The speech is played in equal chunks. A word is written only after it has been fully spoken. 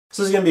This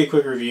is going to be a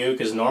quick review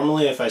because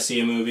normally if I see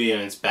a movie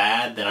and it's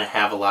bad, then I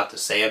have a lot to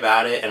say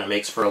about it and it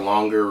makes for a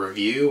longer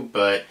review,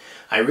 but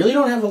I really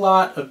don't have a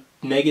lot of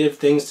negative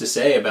things to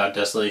say about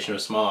Desolation of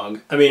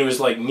Smaug. I mean, it was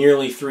like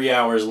nearly 3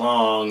 hours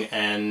long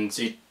and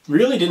it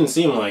really didn't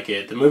seem like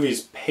it. The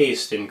movie's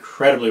paced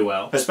incredibly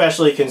well,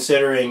 especially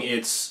considering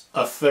it's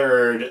a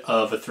third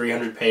of a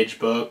 300-page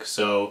book,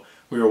 so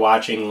we were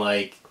watching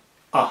like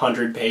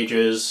 100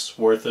 pages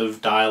worth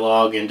of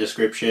dialogue and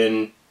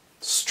description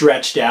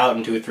stretched out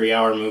into a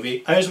 3-hour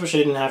movie. I just wish I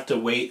didn't have to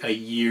wait a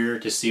year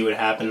to see what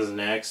happens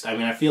next. I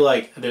mean, I feel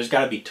like there's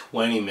got to be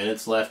 20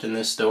 minutes left in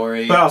this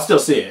story, but I'll still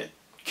see it,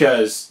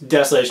 because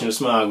Desolation of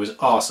Smaug was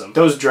awesome.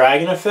 Those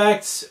dragon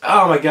effects,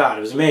 oh my god,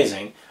 it was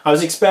amazing. I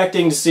was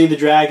expecting to see the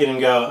dragon and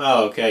go,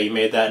 oh, okay, you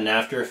made that in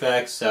After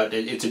Effects, so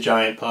it's a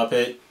giant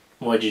puppet.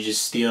 What, did you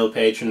just steal a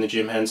page from the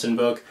Jim Henson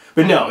book?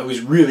 But no, it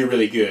was really,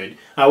 really good.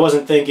 I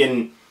wasn't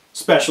thinking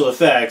special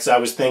effects, I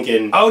was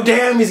thinking, oh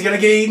damn, he's gonna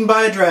get eaten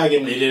by a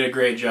dragon. They did a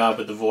great job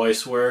with the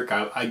voice work.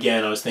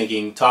 Again, I was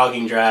thinking,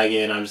 talking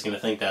dragon, I'm just gonna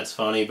think that's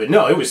funny. But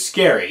no, it was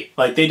scary.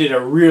 Like, they did a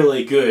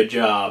really good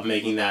job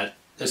making that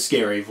a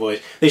scary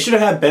voice. They should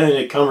have had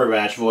Benedict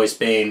Cumberbatch voice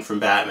Bane from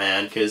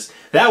Batman, because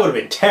that would have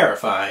been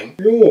terrifying.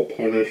 Your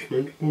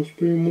punishment must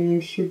be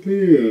more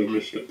severe,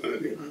 Mr.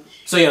 Baggins.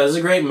 So yeah, this is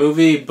a great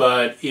movie,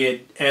 but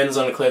it ends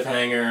on a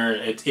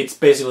cliffhanger. It's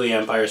basically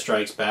Empire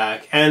Strikes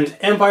Back. And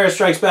Empire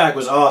Strikes Back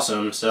was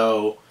awesome,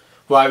 so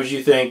why would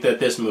you think that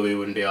this movie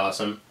wouldn't be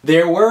awesome?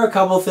 There were a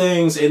couple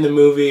things in the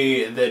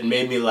movie that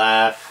made me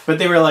laugh, but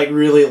they were like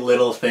really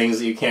little things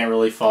that you can't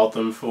really fault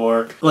them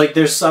for. Like,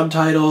 there's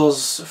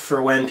subtitles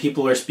for when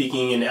people are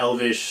speaking in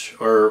Elvish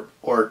or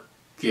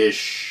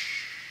Orcish.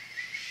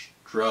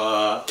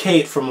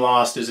 Kate from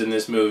Lost is in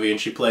this movie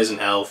and she plays an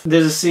elf.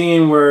 There's a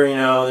scene where, you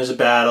know, there's a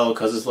battle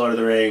because it's Lord of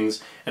the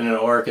Rings and an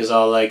orc is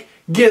all like,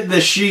 get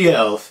the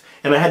she-elf.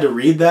 And I had to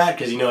read that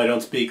because, you know, I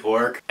don't speak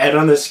orc. And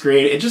on the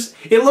screen,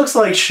 it looks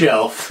like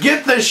shelf.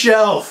 Get the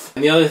shelf!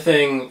 And the other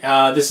thing,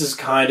 this is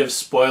kind of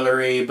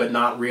spoilery, but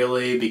not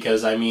really,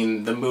 because, I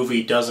mean, the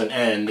movie doesn't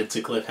end. It's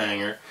a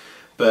cliffhanger.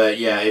 But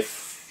yeah,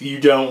 if you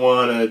don't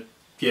want to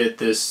get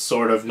this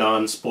sort of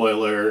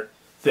non-spoiler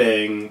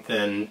thing,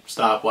 then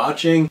stop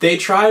watching. They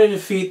try to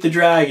defeat the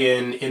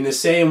dragon in the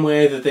same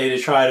way that they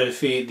try to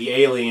defeat the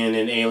alien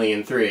in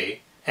Alien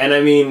 3. And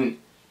I mean,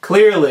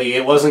 clearly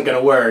it wasn't going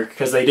to work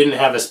because they didn't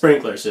have a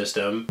sprinkler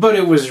system, but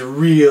it was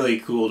really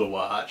cool to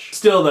watch.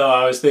 Still though,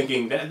 I was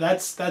thinking,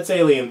 that's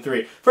Alien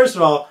 3. First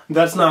of all,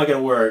 that's not going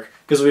to work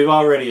because we've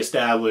already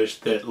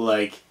established that,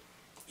 like,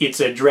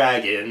 it's a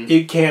dragon.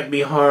 It can't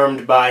be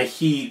harmed by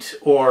heat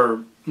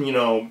or, you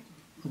know,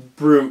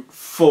 brute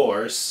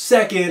force.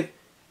 Second,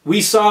 we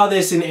saw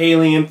this in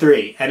Alien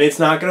 3, and it's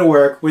not going to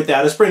work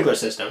without a sprinkler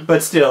system.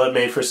 But still, it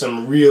made for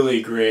some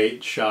really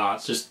great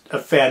shots. Just a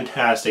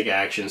fantastic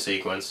action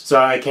sequence.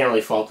 So I can't really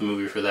fault the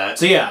movie for that.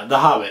 So yeah, The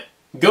Hobbit.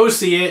 Go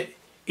see it.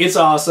 It's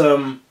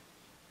awesome.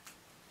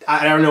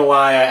 I don't know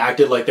why I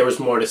acted like there was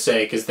more to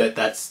say, because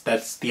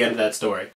that's the end of that story.